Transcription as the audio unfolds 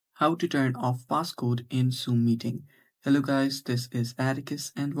How to turn off passcode in Zoom meeting. Hello guys, this is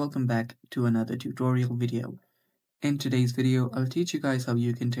Atticus and welcome back to another tutorial video. In today's video, I'll teach you guys how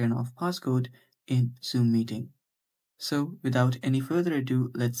you can turn off passcode in Zoom meeting. So without any further ado,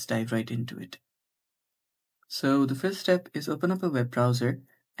 let's dive right into it. So the first step is open up a web browser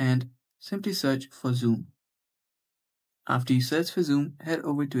and simply search for Zoom. After you search for Zoom, head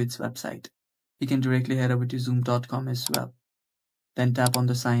over to its website. You can directly head over to zoom.com as well. Then tap on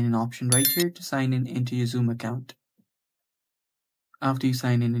the sign in option right here to sign in into your Zoom account. After you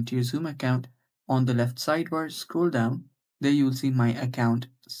sign in into your Zoom account, on the left sidebar, scroll down. There you will see My Account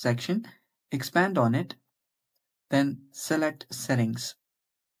section. Expand on it. Then select Settings.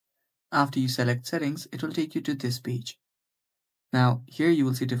 After you select Settings, it will take you to this page. Now, here you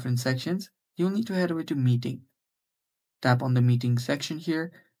will see different sections. You'll need to head over to Meeting. Tap on the Meeting section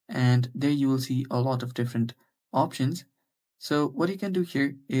here, and there you will see a lot of different options. So what you can do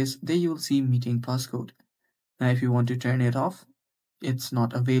here is there you will see Meeting Passcode. Now, if you want to turn it off, it's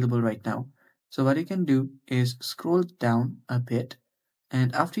not available right now. So what you can do is scroll down a bit,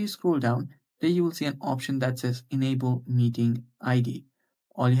 and after you scroll down, there you will see an option that says Enable Meeting ID.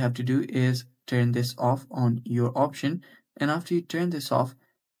 All you have to do is turn this off on your option, and after you turn this off,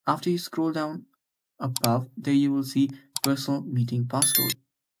 after you scroll down above, there you will see Personal Meeting Passcode.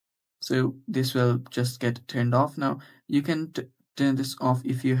 So this will just get turned off. Now you can turn this off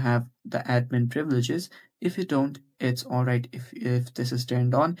if you have the admin privileges. If you don't, it's alright if this is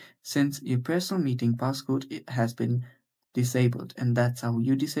turned on, since your personal meeting passcode has been disabled, and that's how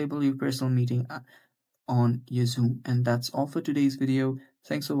you disable your personal meeting on your Zoom. And that's all for today's video.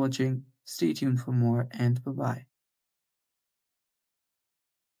 Thanks for watching. Stay tuned for more, and bye bye.